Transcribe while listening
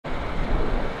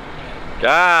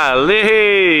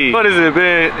Golly! What has it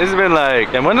been? It's been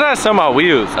like, and when did I sell my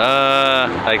wheels?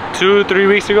 Like 2-3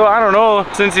 weeks ago? I don't know.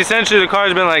 Since essentially the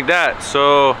car's been like that.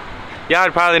 So, y'all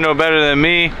probably know better than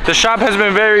me. The shop has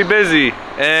been very busy,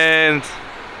 and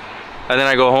then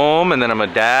I go home, and then I'm a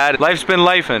dad. Life's been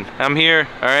lifing. I'm here,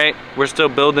 all right? We're still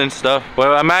building stuff. What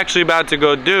I'm actually about to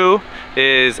go do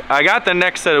is, I got the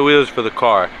next set of wheels for the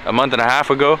car a month and a half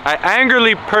ago. I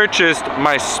angrily purchased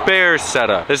my spare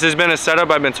setup. This has been a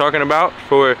setup I've been talking about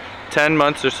for 10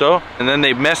 months or so, and then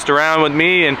they messed around with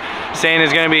me and saying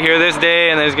it's gonna be here this day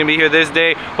and then it's gonna be here this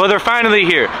day. Well, they're finally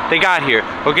here. They got here,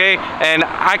 okay? And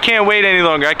I can't wait any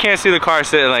longer. I can't see the car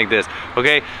sitting like this,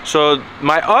 okay? So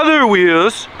my other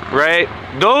wheels, right,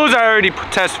 those I already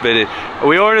test fitted.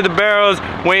 We ordered the barrels,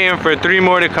 waiting for 3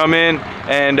 more to come in,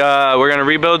 and we're gonna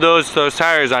rebuild those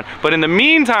tires on. But in the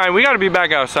meantime, we gotta be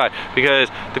back outside because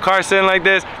the car's sitting like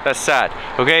this, that's sad,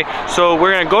 okay? So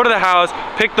we're gonna go to the house,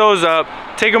 pick those up,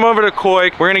 take them over to Koi.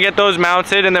 We're gonna get those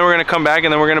mounted, and then we're gonna come back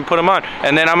and then we're gonna put them on.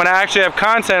 And then I'm gonna actually have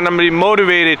content, and I'm gonna be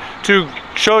motivated to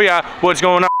show ya what's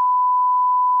going on.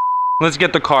 Let's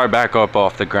get the car back up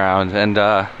off the ground, and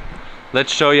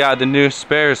let's show ya the new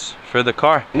spares for the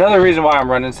car. Another reason why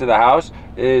I'm running to the house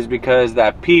is because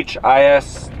that Peach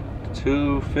IS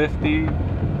 250,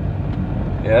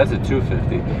 yeah, that's a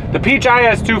 250. The Peach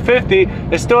IS 250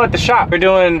 is still at the shop. We're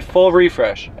doing full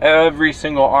refresh. Every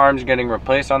single arm's getting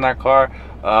replaced on that car.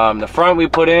 The front we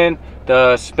put in,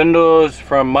 the spindles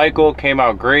from Michael came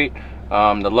out great.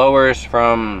 The lowers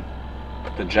from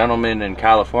the gentleman in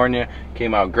California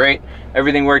came out great.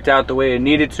 Everything worked out the way it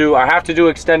needed to. I have to do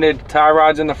extended tie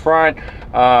rods in the front,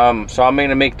 so I'm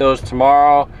gonna make those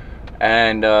tomorrow.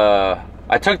 And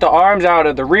I took the arms out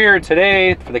of the rear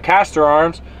today for the caster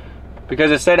arms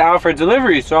because it said out for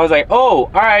delivery. So I was like, oh,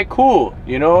 all right, cool.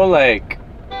 You know, like,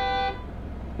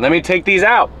 let me take these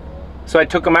out. So I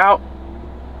took them out,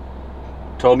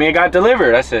 told me it got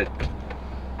delivered. I said,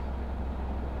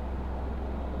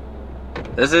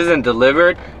 this isn't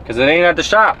delivered because it ain't at the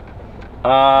shop.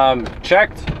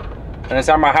 Checked, and it's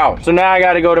at my house. So now I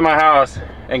gotta go to my house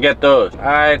and get those.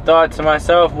 I thought to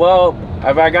myself, well,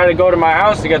 if I gotta go to my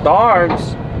house to get the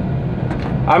arms,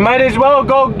 I might as well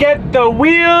go get the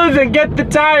wheels and get the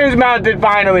tires mounted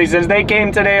finally, since they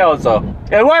came today also.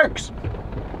 It works.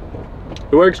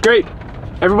 It works great.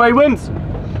 Everybody wins.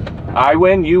 I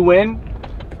win, you win,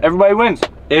 everybody wins.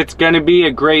 It's gonna be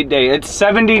a great day. It's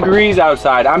 70 degrees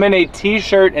outside. I'm in a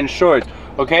t-shirt and shorts,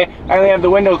 okay? I only have the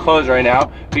window closed right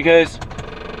now because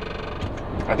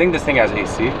I think this thing has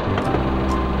AC.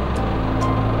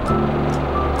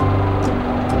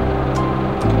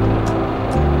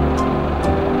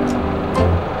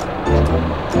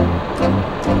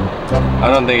 I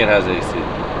don't think it has AC.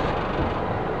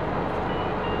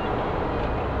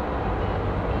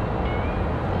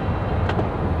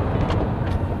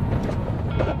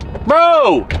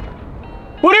 Bro!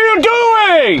 What are you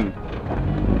doing?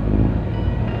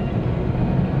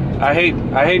 I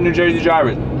hate New Jersey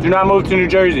drivers. Do not move to New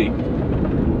Jersey.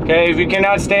 Okay, if you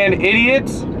cannot stand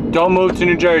idiots, don't move to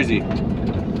New Jersey.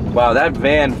 Wow, that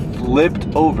van flipped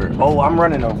over. Oh, I'm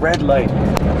running a red light.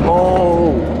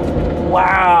 Oh,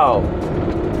 wow.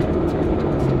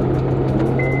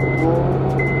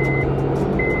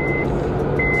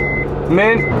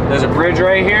 Man, there's a bridge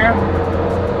right here.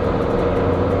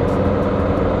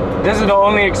 This is the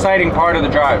only exciting part of the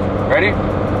drive. Ready?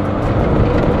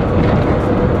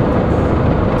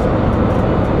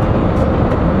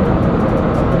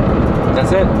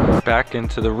 That's it. Back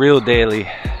into the real daily.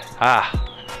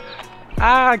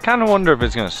 I kind of wonder if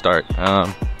it's gonna start.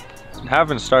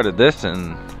 Haven't started this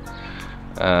in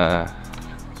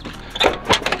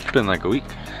it's been like a week.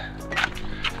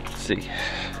 Let's see.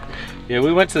 Yeah,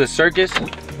 we went to the circus.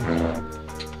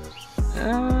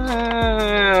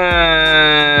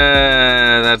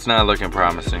 That's not looking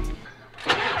promising.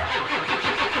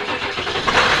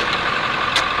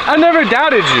 I never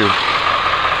doubted you.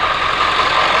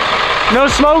 No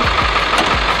smoke?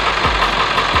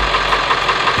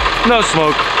 No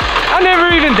smoke. I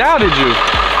never even doubted you.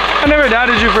 I never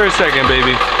doubted you for a second,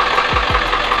 baby.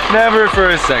 Never for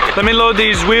a second. Let me load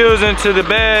these wheels into the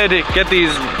bed, get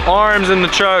these arms in the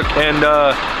truck, and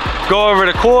go over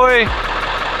to Koi,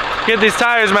 get these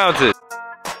tires mounted.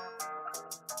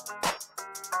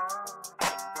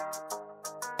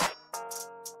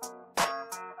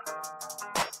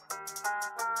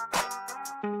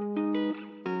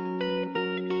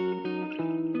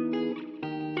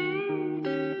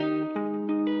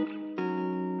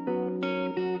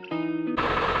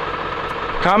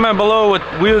 Comment below what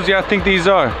wheels y'all think these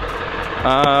are.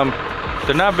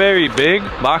 They're not very big.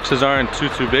 Boxes aren't too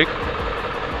big.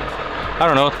 I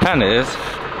don't know, it kinda is.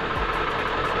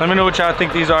 Let me know what y'all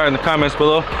think these are in the comments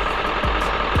below.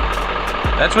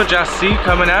 That's what y'all see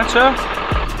coming at y'all.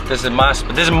 This is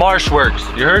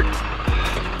Marshworks, you heard?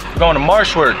 We're going to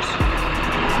Marshworks.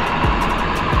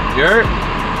 You heard?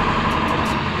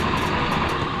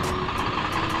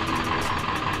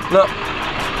 Look.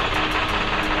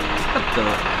 What the?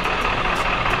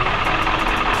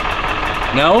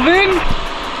 Melvin?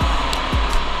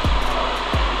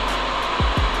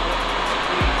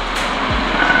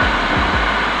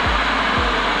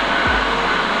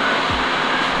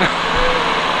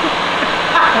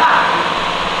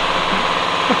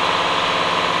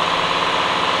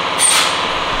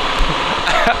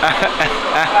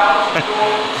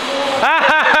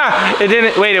 It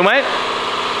didn't, wait, it went?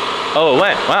 Oh, it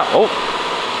went, wow, oh.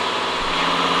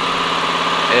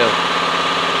 Ew.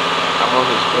 I'm on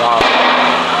his vlog.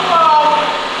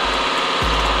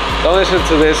 Don't listen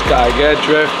to this guy. Get a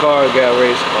drift car or get a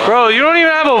race car. Bro, you don't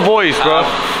even have a voice, bro. Have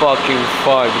fucking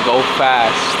fun. Go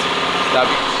fast. Stop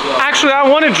being slow. Actually, I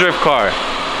want a drift car.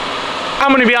 I'm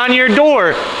gonna be on your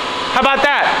door. How about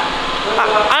that?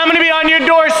 I'm gonna be on your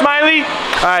door, Smiley.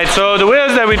 All right, so the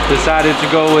wheels that we decided to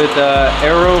go with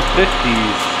Aero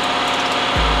 50s.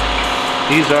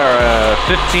 These are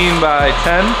 15 by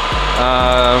 10,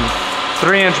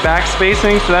 3-inch back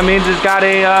spacing, so that means it's got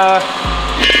a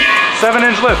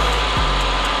 7-inch lift.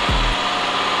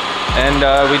 And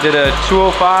we did a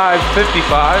 205/55.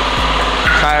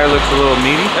 Tire looks a little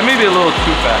meaty. That may be a little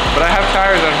too fat, but I have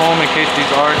tires at home in case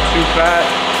these are too fat.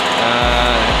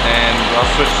 And I'll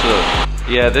switch to those.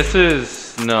 Yeah, this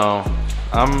is, no.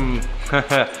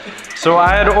 So I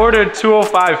had ordered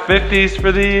 205/50s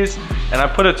for these, and I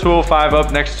put a 205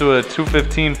 up next to a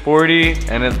 215/40,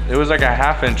 and it was like a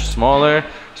 1/2 inch smaller.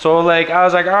 So like, I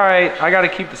was like, all right, I gotta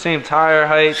keep the same tire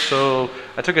height. So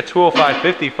I took a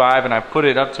 205/55 and I put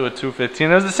it up to a 215.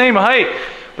 It was the same height.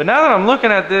 But now that I'm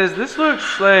looking at this, this looks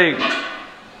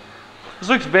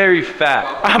very fat.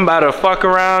 I'm about to fuck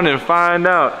around and find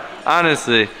out,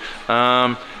 honestly.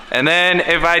 And then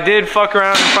if I did fuck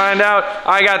around and find out,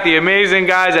 I got the amazing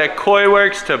guys at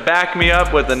Koiworks to back me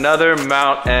up with another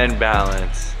mount and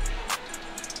balance.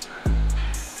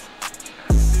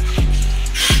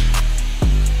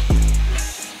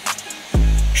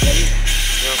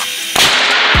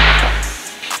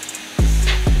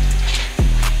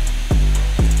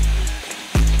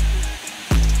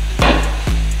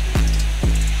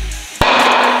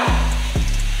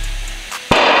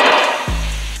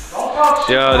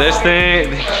 Yo, this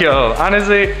thing, yo,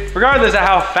 honestly, regardless of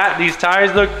how fat these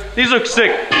tires look, these look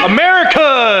sick.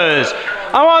 Americas!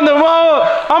 I'm on the mall,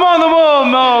 I'm on the mall,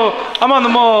 Mo. I'm on the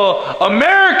mall.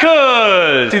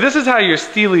 Americas! See, this is how your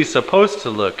Steely's supposed to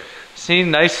look. See,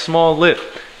 nice small lip,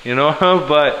 you know?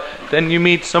 But then you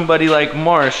meet somebody like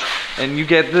Marsh and you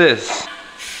get this.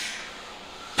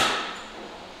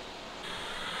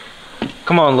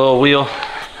 Come on, little wheel.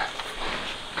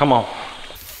 Come on.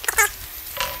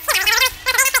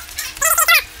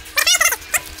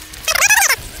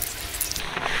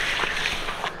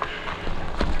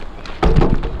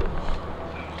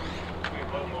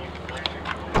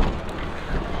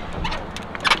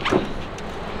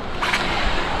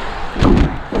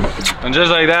 And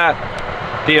just like that,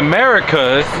 the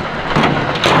Americas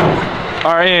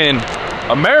are in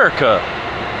America.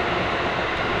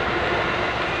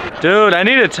 Dude, I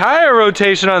need a tire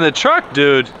rotation on the truck,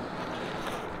 dude.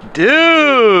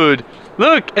 Dude,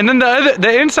 look, and then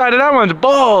the inside of that one's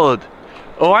bald.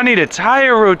 Oh, I need a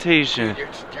tire rotation. Your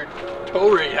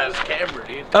toe ring has camera,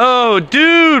 dude. Oh,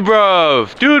 dude, bro.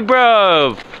 Dude,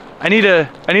 bro. I need a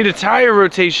tire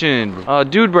rotation. Oh,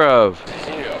 dude, bro. I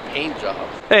need a paint job.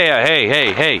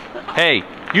 Hey,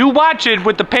 you watch it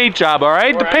with the paint job, all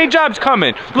right? The paint job's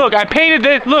coming. Look, I painted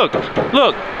it, look,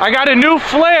 I got a new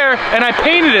flare and I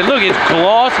painted it. Look, it's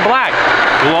gloss black,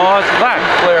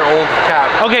 Flare old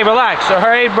cap. Okay, relax, all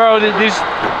right, bro? These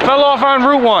fell off on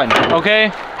Route 1,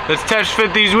 okay? Let's test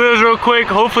fit these wheels real quick.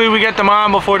 Hopefully we get them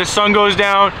on before the sun goes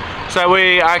down, so that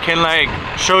way I can like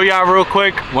show y'all real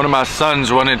quick. One of my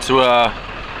sons wanted to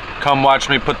come watch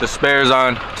me put the spares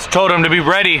on. Just told him to be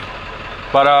ready,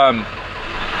 but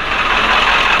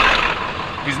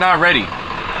he's not ready.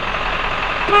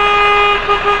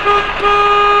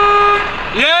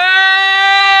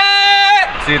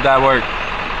 Yeah! See if that worked.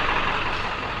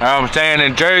 I'm saying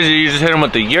in Jersey, you just hit them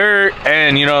with the yurt,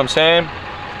 and you know what I'm saying?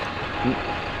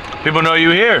 People know you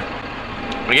here.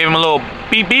 I gave him a little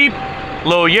beep beep,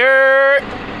 little yurt.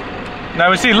 Now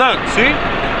we see, look, see,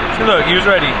 look, he was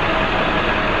ready.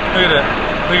 Look at that,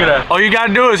 look at that. All you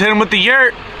gotta do is hit him with the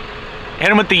yurt. Hit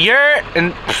him with the yurt,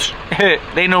 and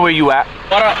they know where you at.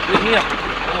 What up? Leave me up.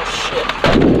 Oh, shit. shit.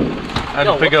 I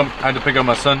had to pick up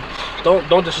my son.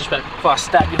 Don't disrespect me before I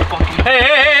stab you.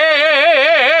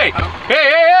 Hey!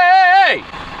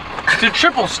 It's a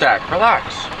triple stack.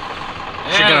 Relax.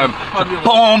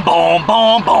 Boom, boom,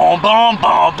 boom, boom, boom,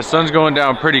 boom. The sun's going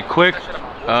down pretty quick.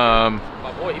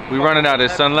 We running out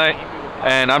of sunlight,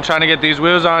 and I'm trying to get these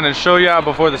wheels on and show y'all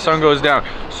before the sun goes down.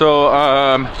 So,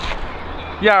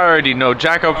 yeah, I already know.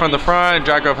 Jack up from the front,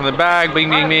 jack up from the back, bing,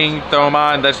 bing, bing, throw them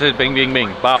on. That's it, bing, bing,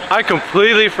 bing. Wow. I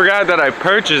completely forgot that I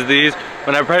purchased these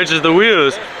when I purchased the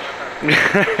wheels.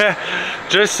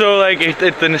 Just so like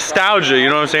it's the nostalgia, you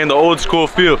know what I'm saying? The old school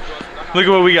feel. Look at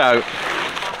what we got.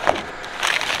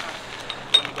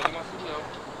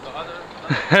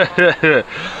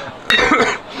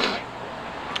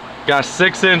 Got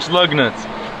 6-inch lug nuts.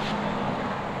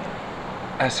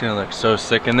 That's gonna look so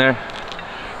sick in there.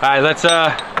 All right, let's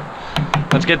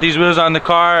get these wheels on the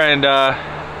car and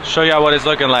show y'all what it's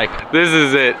looking like. This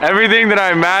is it. Everything that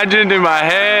I imagined in my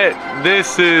head,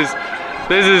 this is it.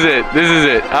 This is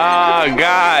it. Oh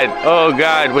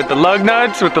God, with the lug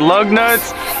nuts,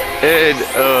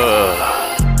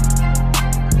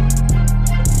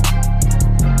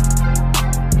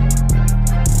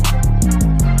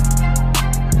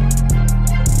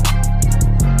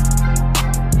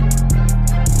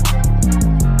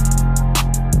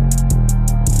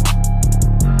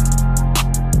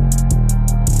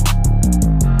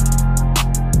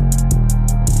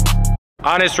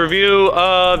 honest review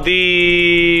of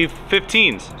the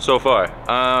 15s so far.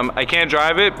 I can't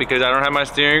drive it because I don't have my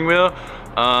steering wheel.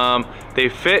 They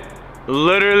fit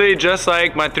literally just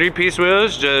like my 3-piece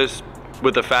wheels, just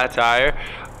with a fat tire.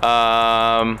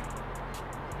 I'm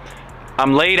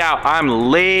laid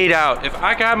out. If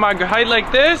I could have my height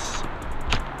like this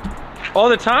all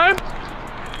the time,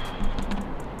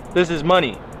 this is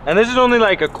money. And this is only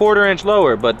like a 1/4 inch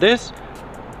lower, but this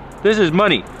is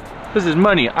money. This is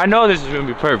money. I know this is gonna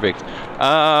be perfect.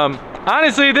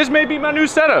 Honestly, this may be my new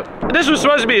setup. This was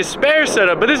supposed to be a spare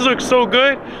setup, but this looks so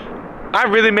good. I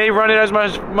really may run it as my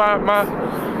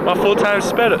full-time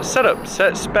setup.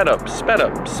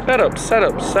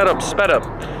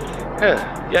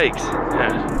 Yikes.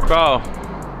 Yeah. Bro,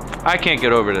 I can't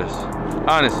get over this.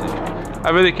 Honestly,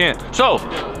 I really can't. So,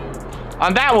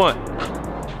 on that one,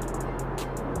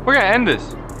 we're gonna end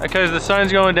this because the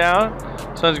sun's going down.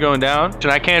 And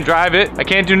I can't drive it. I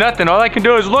can't do nothing. All I can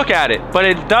do is look at it, but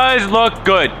it does look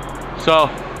good.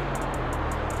 So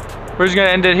we're just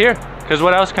gonna end it here because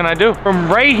what else can I do?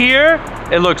 From right here,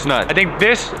 it looks nuts. I think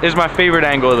this is my favorite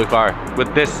angle of the car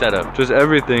with this setup. Just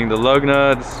everything, the lug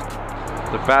nuts,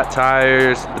 the fat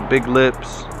tires, the big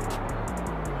lips.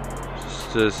 It's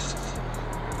just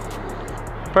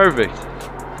perfect.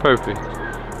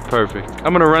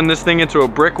 I'm gonna run this thing into a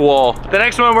brick wall. The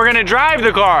next one, we're gonna drive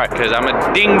the car because I'm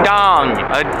a ding dong.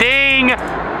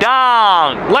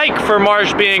 Like for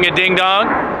Marsh being a ding dong.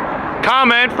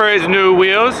 Comment for his new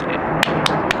wheels.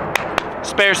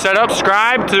 Spare setup.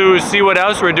 Subscribe to see what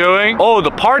else we're doing. Oh,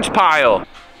 the parts pile.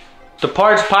 The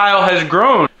parts pile has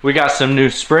grown. We got some new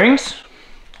springs,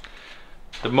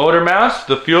 the motor mounts,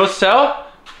 the fuel cell,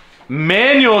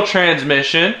 manual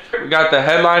transmission. We got the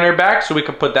headliner back so we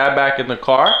can put that back in the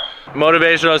car.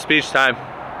 Motivational speech time.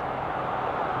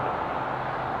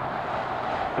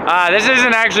 This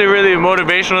isn't actually really a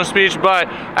motivational speech, but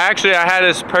actually I had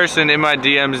this person in my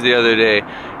DMs the other day,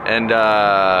 and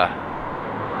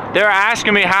they were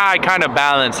asking me how I kind of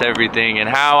balance everything and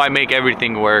how I make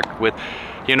everything work with,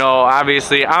 you know,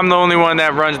 obviously I'm the only one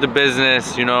that runs the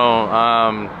business, you know,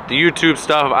 the YouTube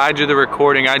stuff, I do the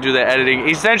recording, I do the editing.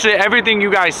 Essentially everything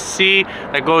you guys see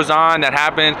that goes on, that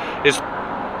happens, is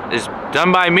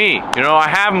done by me. You know, I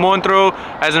have Montreux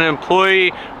as an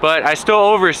employee, but I still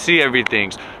oversee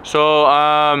everything. So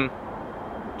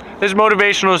this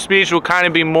motivational speech will kind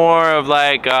of be more of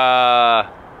like a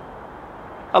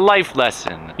life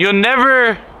lesson. You'll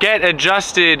never get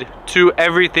adjusted to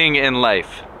everything in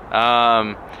life.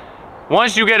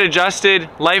 Once you get adjusted,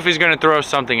 life is gonna throw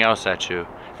something else at you.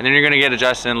 And then you're gonna get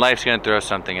adjusted and life's gonna throw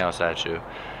something else at you.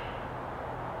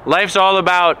 Life's all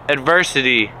about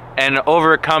adversity and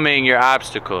overcoming your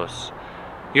obstacles.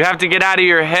 You have to get out of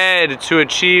your head to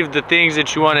achieve the things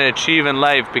that you want to achieve in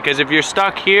life, because if you're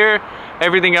stuck here,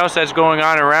 everything else that's going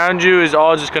on around you is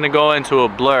all just gonna go into a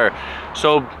blur.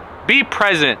 So be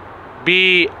present,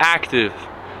 be active,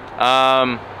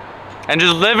 and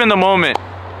just live in the moment.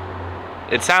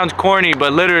 It sounds corny,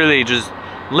 but literally just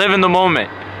live in the moment.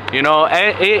 You know,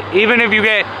 even if you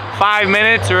get 5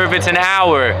 minutes or if it's an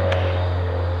hour,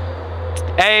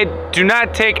 Hey, do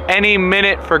not take any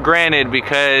minute for granted,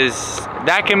 because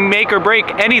that can make or break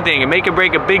anything. It make or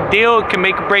break a big deal. It can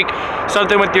make or break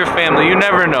something with your family. You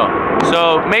never know.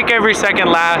 So make every second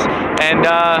last, and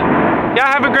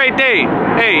yeah, have a great day.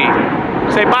 Hey,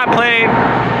 say bye, plane.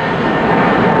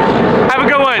 Have a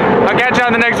good one. I'll catch you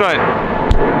on the next one.